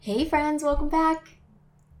Hey friends, welcome back.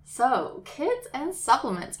 So, kids and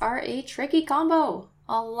supplements are a tricky combo.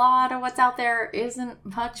 A lot of what's out there isn't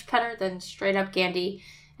much better than straight up candy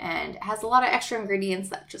and has a lot of extra ingredients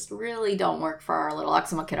that just really don't work for our little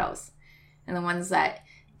eczema kiddos. And the ones that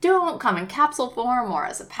don't come in capsule form or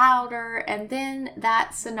as a powder, and then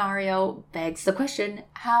that scenario begs the question,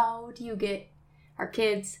 how do you get our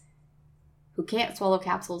kids who can't swallow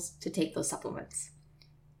capsules to take those supplements?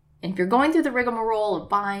 And if you're going through the rigmarole of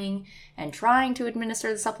buying and trying to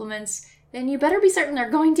administer the supplements, then you better be certain they're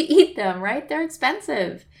going to eat them, right? They're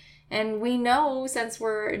expensive. And we know, since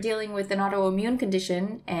we're dealing with an autoimmune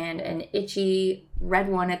condition and an itchy red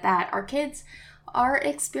one at that, our kids are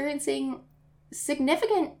experiencing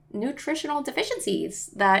significant nutritional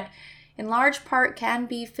deficiencies that in large part can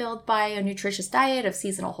be filled by a nutritious diet of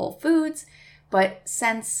seasonal whole foods. But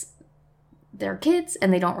since they're kids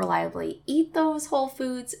and they don't reliably eat those whole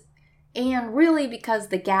foods, and really because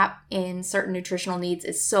the gap in certain nutritional needs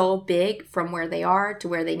is so big from where they are to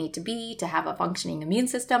where they need to be to have a functioning immune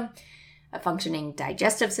system, a functioning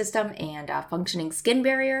digestive system, and a functioning skin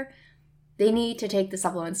barrier, they need to take the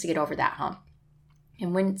supplements to get over that hump.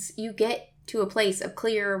 And once you get to a place of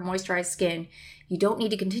clear, moisturized skin, you don't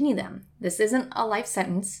need to continue them. This isn't a life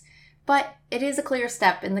sentence, but it is a clear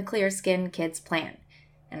step in the Clear Skin Kids plan.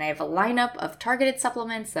 And I have a lineup of targeted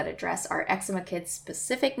supplements that address our eczema kids'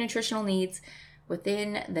 specific nutritional needs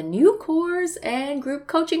within the new course and group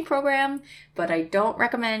coaching program, but I don't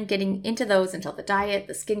recommend getting into those until the diet,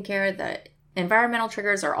 the skincare, the environmental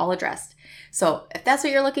triggers are all addressed. So if that's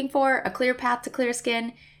what you're looking for, a clear path to clear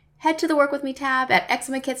skin, head to the Work With Me tab at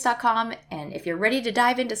eczemakids.com, and if you're ready to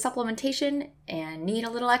dive into supplementation and need a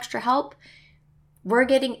little extra help, we're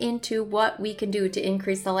getting into what we can do to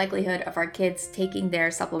increase the likelihood of our kids taking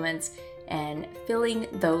their supplements and filling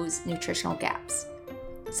those nutritional gaps.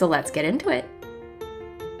 So let's get into it.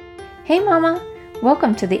 Hey Mama,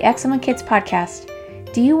 welcome to the Eczema Kids podcast.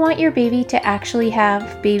 Do you want your baby to actually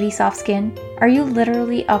have baby soft skin? Are you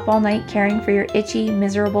literally up all night caring for your itchy,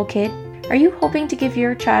 miserable kid? Are you hoping to give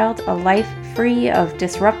your child a life free of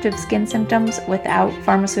disruptive skin symptoms without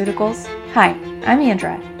pharmaceuticals? Hi, I'm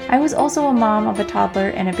Andra. I was also a mom of a toddler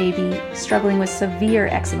and a baby struggling with severe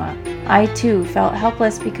eczema. I too felt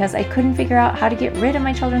helpless because I couldn't figure out how to get rid of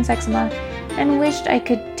my children's eczema and wished I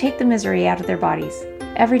could take the misery out of their bodies.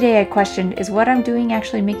 Every day I questioned, is what I'm doing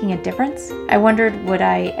actually making a difference? I wondered, would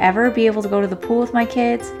I ever be able to go to the pool with my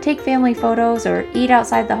kids, take family photos, or eat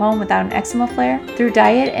outside the home without an eczema flare? Through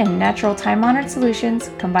diet and natural time-honored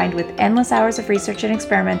solutions, combined with endless hours of research and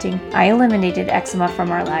experimenting, I eliminated eczema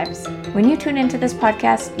from our lives. When you tune into this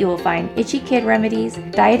podcast, you will find itchy kid remedies,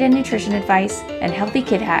 diet and nutrition advice, and healthy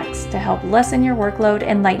kid hacks to help lessen your workload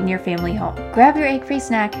and lighten your family home. Grab your egg-free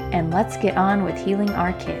snack, and let's get on with healing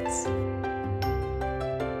our kids.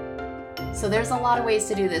 So there's a lot of ways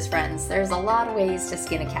to do this, friends. There's a lot of ways to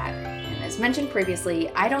skin a cat. And as mentioned previously,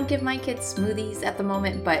 I don't give my kids smoothies at the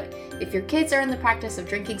moment, but if your kids are in the practice of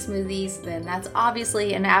drinking smoothies, then that's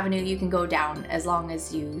obviously an avenue you can go down as long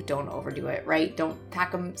as you don't overdo it, right? Don't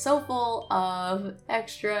pack them so full of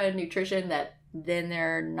extra nutrition that then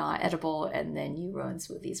they're not edible and then you ruin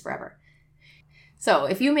smoothies forever. So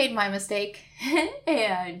if you made my mistake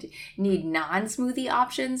and need non-smoothie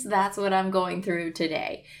options, that's what I'm going through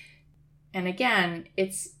today. And again,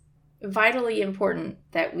 it's vitally important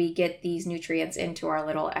that we get these nutrients into our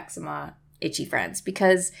little eczema itchy friends,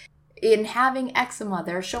 because in having eczema,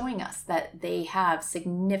 they're showing us that they have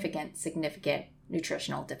significant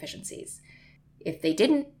nutritional deficiencies. If they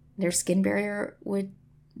didn't, their skin barrier would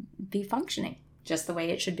be functioning just the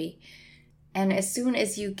way it should be. And as soon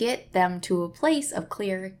as you get them to a place of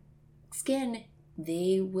clear skin,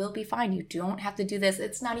 they will be fine. You don't have to do this.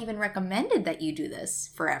 It's not even recommended that you do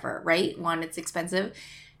this forever, right? One, it's expensive.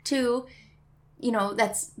 Two,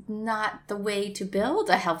 that's not the way to build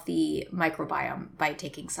a healthy microbiome by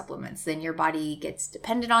taking supplements. Then your body gets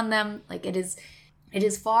dependent on them. Like it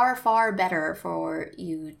is far, far better for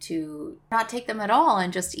you to not take them at all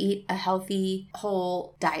and just eat a healthy,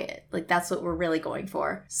 whole diet. Like that's what we're really going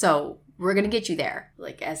for. So we're going to get you there.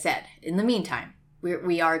 Like I said, in the meantime,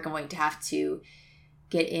 we are going to have to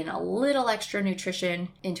get in a little extra nutrition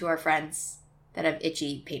into our friends that have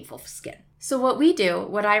itchy, painful skin. So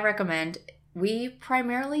what I recommend, we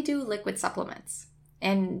primarily do liquid supplements.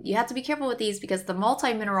 And you have to be careful with these because the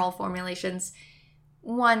multi-mineral formulations,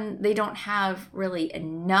 one, they don't have really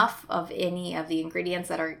enough of any of the ingredients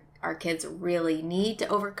that our kids really need to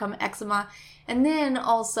overcome eczema. And then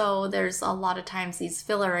also there's a lot of times these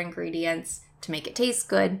filler ingredients to make it taste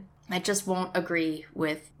good that just won't agree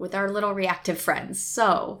with our little reactive friends.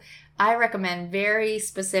 So I recommend very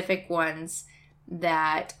specific ones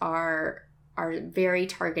that are very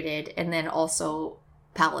targeted and then also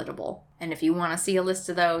palatable. And if you want to see a list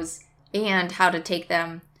of those and how to take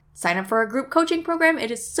them, sign up for our group coaching program.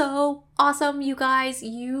 It is so awesome, you guys.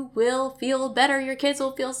 You will feel better. Your kids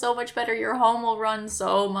will feel so much better. Your home will run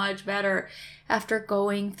so much better after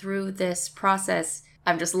going through this process.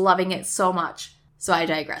 I'm just loving it so much. So I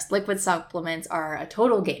digress. Liquid supplements are a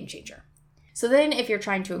total game changer. So then if you're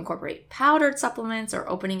trying to incorporate powdered supplements or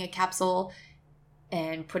opening a capsule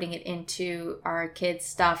and putting it into our kids'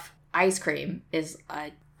 stuff, ice cream is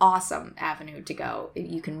an awesome avenue to go.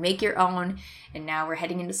 You can make your own. And now we're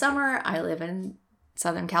heading into summer. I live in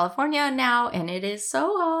Southern California now, and it is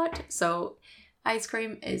so hot. So ice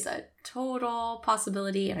cream is a total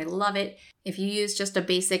possibility, and I love it. If you use just a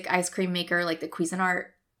basic ice cream maker like the Cuisinart,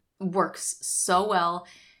 works so well.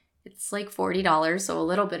 It's like $40, so a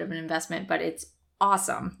little bit of an investment, but it's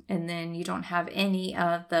awesome. And then you don't have any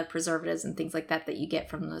of the preservatives and things like that you get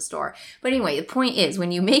from the store. But anyway, the point is,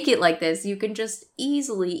 when you make it like this, you can just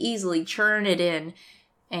easily churn it in.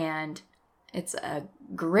 And it's a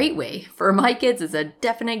great way. For my kids, it's a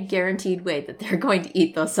definite guaranteed way that they're going to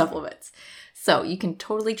eat those supplements. So you can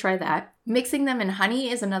totally try that. Mixing them in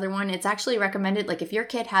honey is another one. It's actually recommended, like if your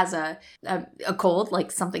kid has a cold,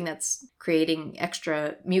 like something that's creating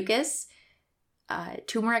extra mucus,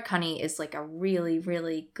 turmeric honey is like a really,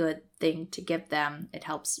 really good thing to give them. It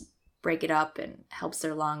helps break it up and helps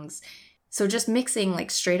their lungs. So just mixing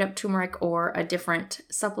like straight up turmeric or a different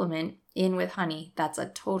supplement in with honey, that's a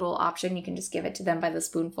total option. You can just give it to them by the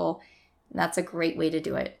spoonful. That's a great way to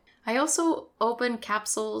do it. I also open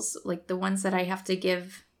capsules, like the ones that I have to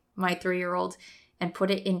give my 3-year-old, and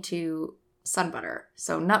put it into sun butter.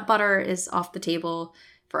 So nut butter is off the table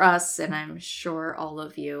for us, and I'm sure all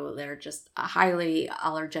of you, they're just a highly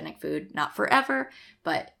allergenic food. Not forever,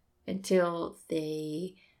 but until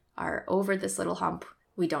they are over this little hump,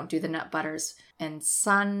 we don't do the nut butters. And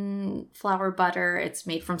sunflower butter, it's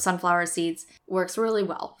made from sunflower seeds, works really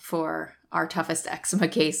well for our toughest eczema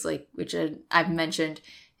case, like which I've mentioned.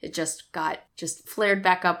 It just flared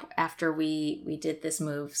back up after we did this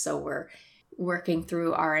move. So we're working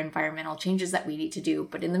through our environmental changes that we need to do.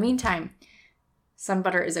 But in the meantime, sun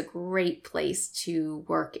butter is a great place to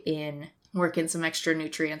work in some extra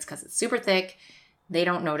nutrients because it's super thick. They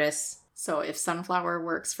don't notice. So if sunflower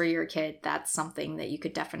works for your kid, that's something that you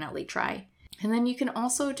could definitely try. And then you can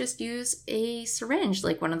also just use a syringe,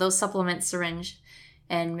 like one of those supplement syringe,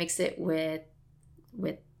 and mix it with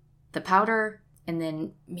the powder. And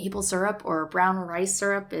then maple syrup or brown rice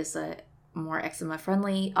syrup is a more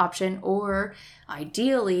eczema-friendly option. Or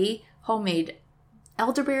ideally, homemade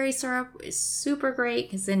elderberry syrup is super great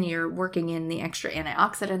because then you're working in the extra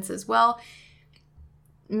antioxidants as well.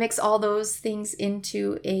 Mix all those things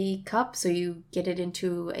into a cup so you get it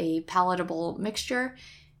into a palatable mixture.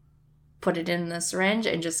 Put it in the syringe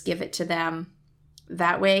and just give it to them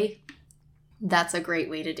that way. That's a great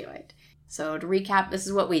way to do it. So to recap, this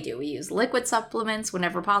is what we do. We use liquid supplements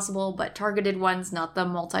whenever possible, but targeted ones, not the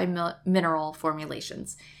multi-mineral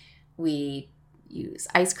formulations. We use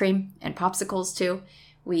ice cream and popsicles too.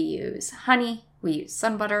 We use honey, we use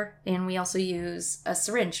sun butter, and we also use a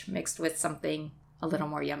syringe mixed with something a little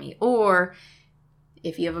more yummy. Or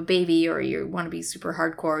if you have a baby or you want to be super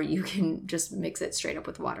hardcore, you can just mix it straight up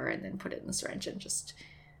with water and then put it in the syringe and just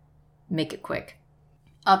make it quick.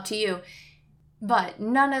 Up to you. But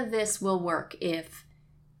none of this will work if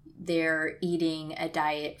they're eating a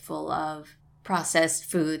diet full of processed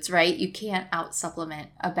foods, right? You can't out-supplement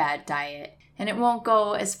a bad diet. And it won't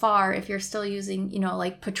go as far if you're still using,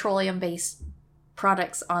 like petroleum-based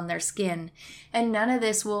products on their skin. And none of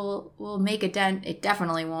this will make a dent. It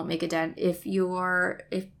definitely won't make a dent if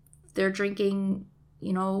they're drinking,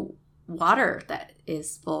 water that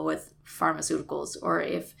is full with pharmaceuticals, or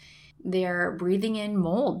if they're breathing in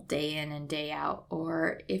mold day in and day out,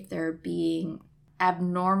 or if they're being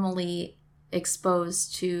abnormally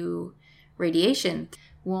exposed to radiation.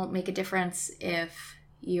 Won't make a difference if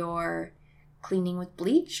you're cleaning with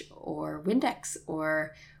bleach or Windex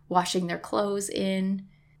or washing their clothes in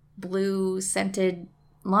blue scented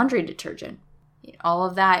laundry detergent. All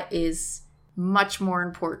of that is much more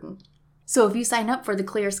important. So if you sign up for the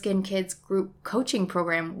Clear Skin Kids group coaching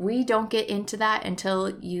program, we don't get into that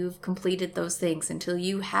until you've completed those things, until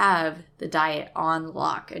you have the diet on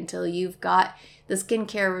lock, until you've got the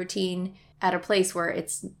skincare routine at a place where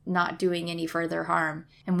it's not doing any further harm.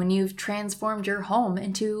 And when you've transformed your home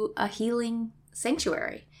into a healing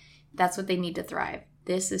sanctuary, that's what they need to thrive.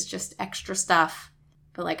 This is just extra stuff.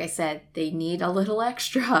 But like I said, they need a little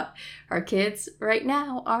extra. Our kids right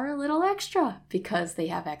now are a little extra because they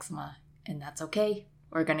have eczema. And that's okay.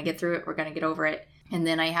 We're going to get through it. We're going to get over it. And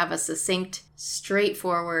then I have a succinct,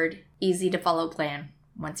 straightforward, easy to follow plan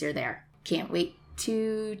once you're there. Can't wait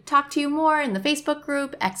to talk to you more in the Facebook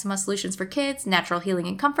group, Eczema Solutions for Kids, Natural Healing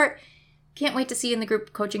and Comfort. Can't wait to see you in the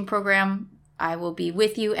group coaching program. I will be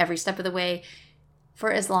with you every step of the way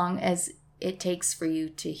for as long as it takes for you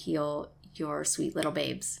to heal your sweet little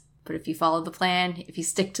babes. But if you follow the plan, if you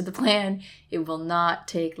stick to the plan, it will not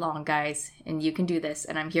take long, guys. And you can do this.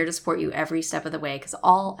 And I'm here to support you every step of the way because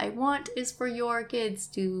all I want is for your kids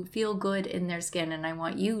to feel good in their skin. And I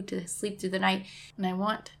want you to sleep through the night. And I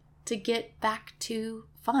want to get back to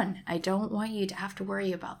fun. I don't want you to have to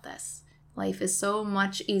worry about this. Life is so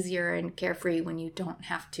much easier and carefree when you don't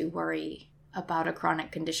have to worry about a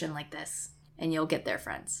chronic condition like this. And you'll get there,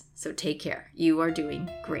 friends. So take care. You are doing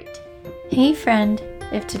great. Hey friend,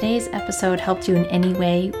 if today's episode helped you in any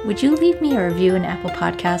way, would you leave me a review in Apple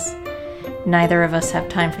Podcasts? Neither of us have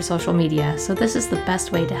time for social media, so this is the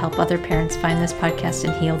best way to help other parents find this podcast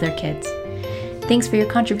and heal their kids. Thanks for your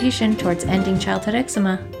contribution towards ending childhood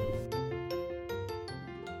eczema.